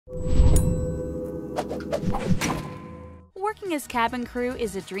Working as cabin crew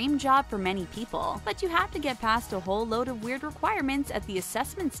is a dream job for many people, but you have to get past a whole load of weird requirements at the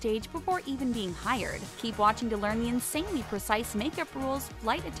assessment stage before even being hired. Keep watching to learn the insanely precise makeup rules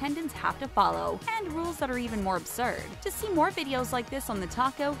flight attendants have to follow, and rules that are even more absurd. To see more videos like this on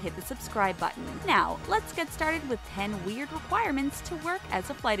TheTalko, hit the subscribe button. Now, let's get started with 10 weird requirements to work as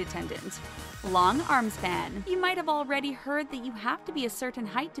a flight attendant. Long arm span. You might have already heard that you have to be a certain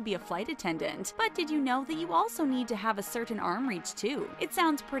height to be a flight attendant, but did you know that you also need to have a certain arm reach too? It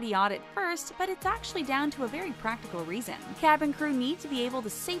sounds pretty odd at first, but it's actually down to a very practical reason. Cabin crew need to be able to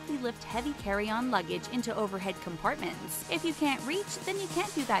safely lift heavy carry-on luggage into overhead compartments. If you can't reach, then you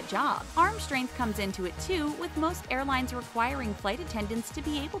can't do that job. Arm strength comes into it too, with most airlines requiring flight attendants to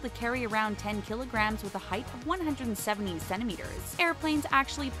be able to carry around 10 kilograms with a height of 170 centimeters. Airplanes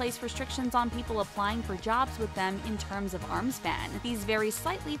actually place restrictions on people applying for jobs with them in terms of arm span. These vary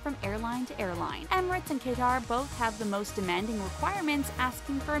slightly from airline to airline. Emirates and Qatar both have the most demanding requirements,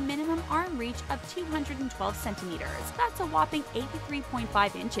 asking for a minimum arm reach of 212 centimeters. That's a whopping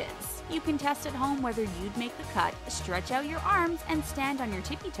 83.5 inches. You can test at home whether you'd make the cut, stretch out your arms, and stand on your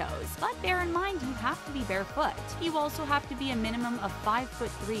tippy toes. But bear in mind you have to be barefoot. You also have to be a minimum of 5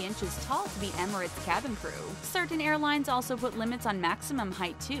 foot 3 inches tall to be Emirates cabin crew. Certain airlines also put limits on maximum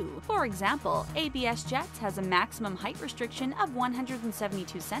height too. For example, ABS Jets has a maximum height restriction of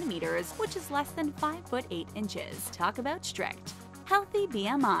 172 centimeters, which is less than 5 foot 8 inches. Talk about strict. Healthy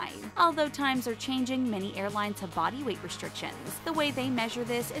BMI. Although times are changing, many airlines have body weight restrictions. The way they measure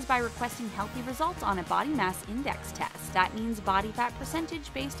this is by requesting healthy results on a body mass index test. That means body fat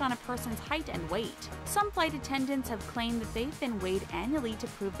percentage based on a person's height and weight. Some flight attendants have claimed that they've been weighed annually to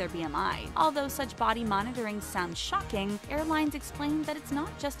prove their BMI. Although such body monitoring sounds shocking, airlines explain that it's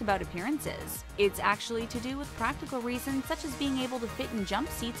not just about appearances. It's actually to do with practical reasons such as being able to fit in jump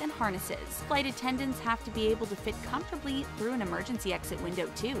seats and harnesses. Flight attendants have to be able to fit comfortably through an emergency exit window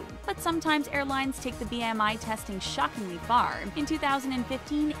too. But sometimes airlines take the BMI testing shockingly far. In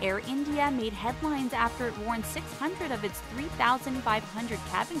 2015, Air India made headlines after it warned 600 of its 3,500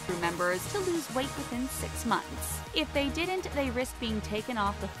 cabin crew members to lose weight within 6 months. If they didn't, they risked being taken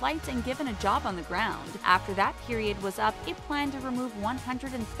off the flights and given a job on the ground. After that period was up, it planned to remove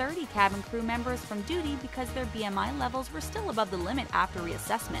 130 cabin crew members from duty because their BMI levels were still above the limit after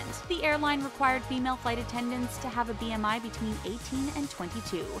reassessment. The airline required female flight attendants to have a BMI between 18 and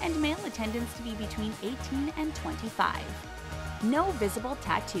 22, and male attendants to be between 18 and 25. No visible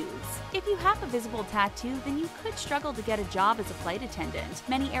tattoos. If you have a visible tattoo, then you could struggle to get a job as a flight attendant.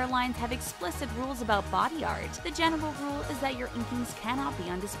 Many airlines have explicit rules about body art. The general rule is that your inkings cannot be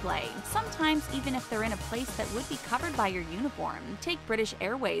on display, sometimes even if they're in a place that would be covered by your uniform. Take British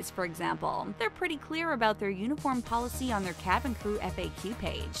Airways, for example. They're pretty clear about their uniform policy on their cabin crew FAQ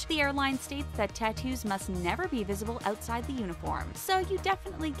page. The airline states that tattoos must never be visible outside the uniform, so you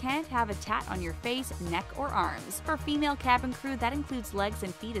definitely can't have a tat on your face, neck, or arms. For female cabin crew, that includes legs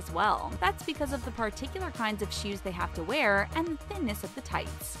and feet as well. That's because of the particular kinds of shoes they have to wear and the thinness of the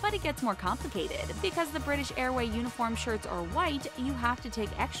tights. But it gets more complicated. Because the British Airway uniform shirts are white, you have to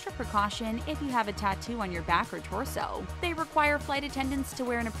take extra precaution if you have a tattoo on your back or torso. They require flight attendants to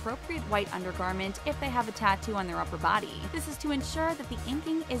wear an appropriate white undergarment if they have a tattoo on their upper body. This is to ensure that the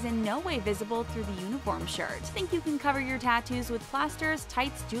inking is in no way visible through the uniform shirt. Think you can cover your tattoos with plasters,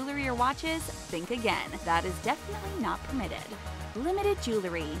 tights, jewelry, or watches? Think again. That is definitely not permitted. Limited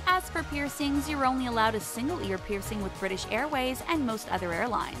jewelry. As for piercings, you're only allowed a single ear piercing with British Airways and most other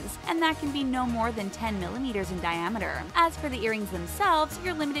airlines, and that can be no more than 10 millimeters in diameter. As for the earrings themselves,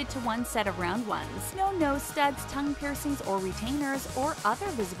 you're limited to one set of round ones. No nose studs, tongue piercings, or retainers, or other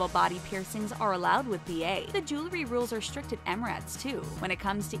visible body piercings are allowed with BA. The jewelry rules are strict at Emirates too. When it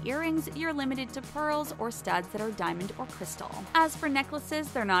comes to earrings, you're limited to pearls or studs that are diamond or crystal. As for necklaces,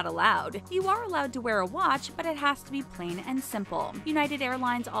 they're not allowed. You are allowed to wear a watch, but it has to be plain and simple. United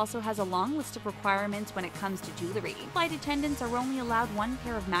Airlines also has a long list of requirements when it comes to jewelry. Flight attendants are only allowed one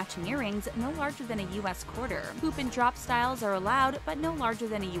pair of matching earrings no larger than a US quarter. Hoop and drop styles are allowed, but no larger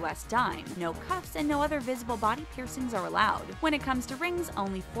than a US dime. No cuffs and no other visible body piercings are allowed. When it comes to rings,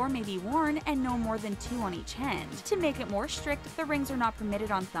 only 4 may be worn and no more than 2 on each hand. To make it more strict, the rings are not permitted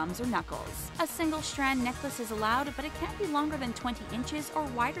on thumbs or knuckles. A single strand necklace is allowed, but it can't be longer than 20 inches or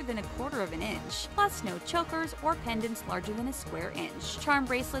wider than a quarter of an inch. Plus, no chokers or pendants larger than a square inch. Charm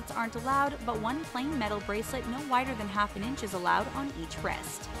bracelets aren't allowed, but one plain metal bracelet no wider than half an inch is allowed on each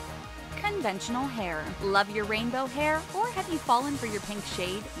wrist. Conventional hair. Love your rainbow hair, or have you fallen for your pink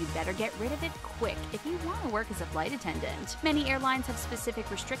shade? You'd better get rid of it quick if you want to work as a flight attendant. Many airlines have specific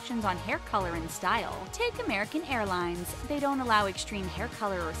restrictions on hair color and style. Take American Airlines. They don't allow extreme hair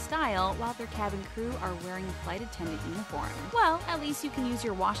color or style while their cabin crew are wearing a flight attendant uniform. Well, at least you can use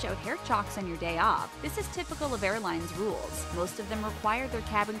your washed-out hair chalks on your day off. This is typical of airlines' rules. Most of them require their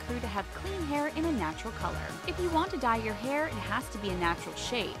cabin crew to have clean hair in a natural color. If you want to dye your hair, it has to be a natural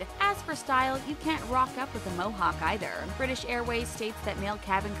shade. As for style, you can't rock up with a mohawk either. British Airways states that male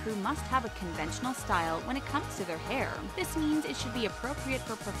cabin crew must have a conventional style when it comes to their hair. This means it should be appropriate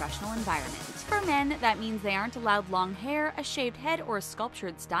for professional environments. For men, that means they aren't allowed long hair, a shaved head, or a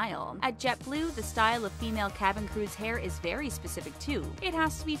sculptured style. At JetBlue, the style of female cabin crew's hair is very specific too. It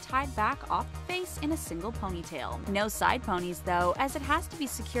has to be tied back off the face in a single ponytail. No side ponies though, as it has to be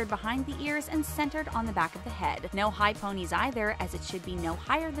secured behind the ears and centered on the back of the head. No high ponies either, as it should be no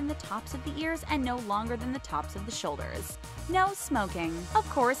higher than the tops of the ears and no longer than the tops of the shoulders. No smoking. Of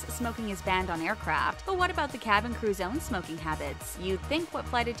course, smoking is banned on aircraft, but what about the cabin crew's own smoking habits? You'd think what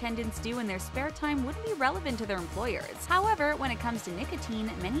flight attendants do in their spare time wouldn't be relevant to their employers. However, when it comes to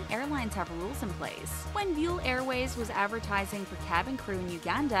nicotine, many airlines have rules in place. When Buell Airways was advertising for cabin crew in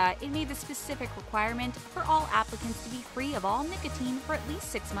Uganda, it made the specific requirement for all applicants to be free of all nicotine for at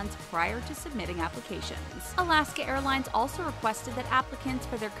least 6 months prior to submitting applications. Alaska Airlines also requested that applicants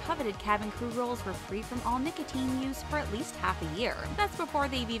for their coveted cabin crew roles were free from all nicotine use for at least half a year. That's before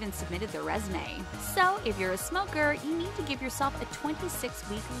they've even submitted their resume. So, if you're a smoker, you need to give yourself a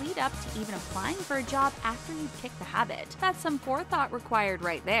 26-week lead up to even applying for a job after you kick the habit. That's some forethought required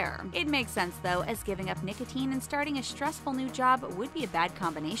right there. It makes sense though, as giving up nicotine and starting a stressful new job would be a bad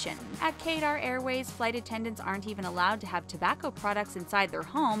combination. At Qatar Airways, flight attendants aren't even allowed to have tobacco products inside their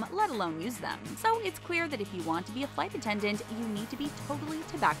home, let alone use them. So it's clear that if you want to be a flight attendant, you need to be totally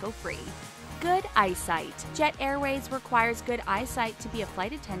tobacco-free. Good eyesight. Jet Airways requires good eyesight to be a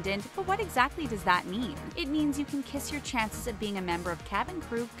flight attendant, but what exactly does that mean? It means you can kiss your chances of being a member of cabin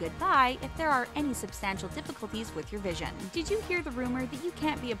crew goodbye if there are any substantial difficulties with your vision. Did you hear the rumor that you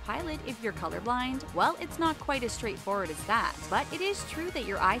can't be a pilot if you're colorblind? Well, it's not quite as straightforward as that, but it is true that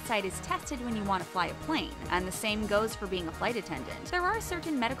your eyesight is tested when you want to fly a plane, and the same goes for being a flight attendant. There are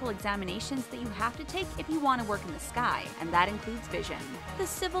certain medical examinations that you have to take if you want to work in the sky, and that includes vision. The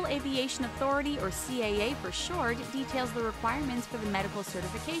Civil Aviation Authority, or CAA for short, details the requirements for the medical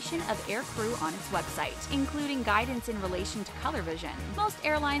certification of aircrew on its website, including guidance in relation to color vision. Most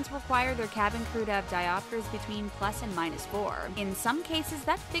airlines require their cabin crew to have diopters between plus and minus 4. In some cases,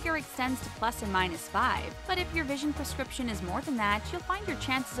 that figure extends to plus and minus 5. But if your vision prescription is more than that, you'll find your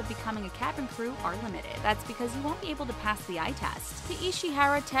chances of becoming a cabin crew are limited. That's because you won't be able to pass the eye test. The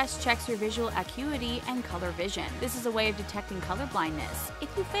Ishihara test checks your visual acuity and color vision. This is a way of detecting color blindness. If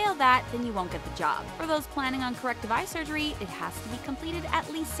you fail that, then you won't get the job. For those planning on corrective eye surgery, it has to be completed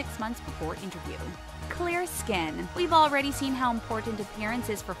at least 6 months before interview. Clear skin. We've already seen how important appearance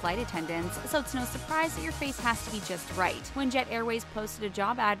is for flight attendants, so it's no surprise that your face has to be just right. When Jet Airways posted a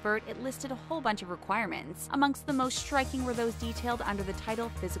job advert, it listed a whole bunch of requirements. Amongst the most striking were those detailed under the title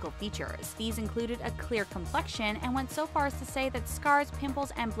Physical Features. These included a clear complexion and went so far as to say that scars,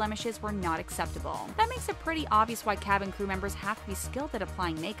 pimples, and blemishes were not acceptable. That makes it pretty obvious why cabin crew members have to be skilled at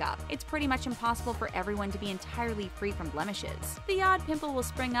applying makeup. It's pretty much impossible for everyone to be entirely free from blemishes. The odd pimple will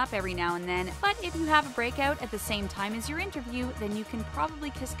spring up every now and then, but if you have a breakout at the same time as your interview, then you can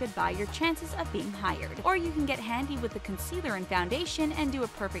probably kiss goodbye your chances of being hired. Or you can get handy with the concealer and foundation and do a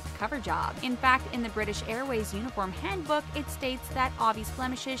perfect cover job. In fact, in the British Airways Uniform Handbook, it states that obvious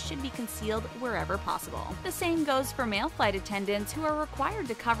blemishes should be concealed wherever possible. The same goes for male flight attendants, who are required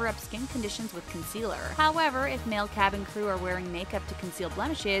to cover up skin conditions with concealer. However, if male cabin crew are wearing makeup to conceal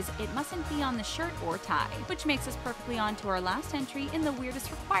blemishes, it mustn't be on the shirt or tie, which makes us perfectly on to our last entry in the weirdest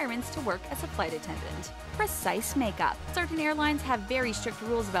requirements to work as a flight attendant. Precise makeup. Certain airlines have very strict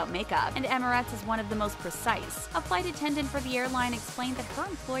rules about makeup, and Emirates is one of the most precise. A flight attendant for the airline explained that her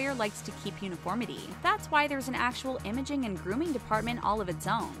employer likes to keep uniformity. That's why there's an actual imaging and grooming department all of its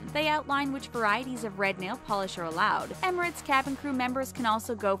own. They outline which varieties of red nail polish are allowed. Emirates cabin crew members can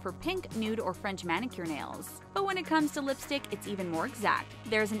also go for pink, nude, or French manicure nails. But when it comes to lipstick, it's even more exact.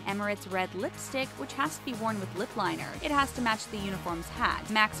 There's an Emirates red lipstick, which has to be worn with lip liner. It has to match the uniform's hat.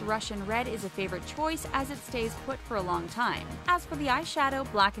 Max Russian red is a favorite choice, as it stays put for a long time. As for the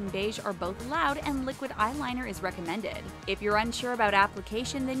eyeshadow, black and beige are both allowed, and liquid eyeliner is recommended. If you're unsure about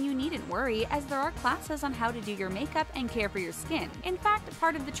application, then you needn't worry, as there are classes on how to do your makeup and care for your skin. In fact,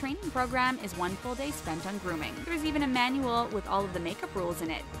 part of the training program is 1 full day spent on grooming. There's even a manual with all of the makeup rules in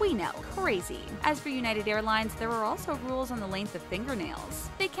it. We know, crazy. As for United Airlines, there are also rules on the length of fingernails.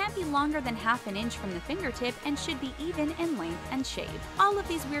 They can't be longer than half an inch from the fingertip and should be even in length and shape. All of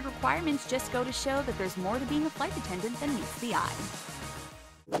these weird requirements just go to show that there's more to being a flight attendant than meets the eye.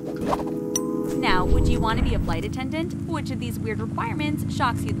 Now, would you want to be a flight attendant? Which of these weird requirements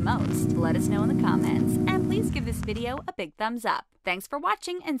shocks you the most? Let us know in the comments, and please give this video a big thumbs up. Thanks for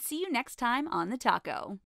watching, and see you next time on The Talko.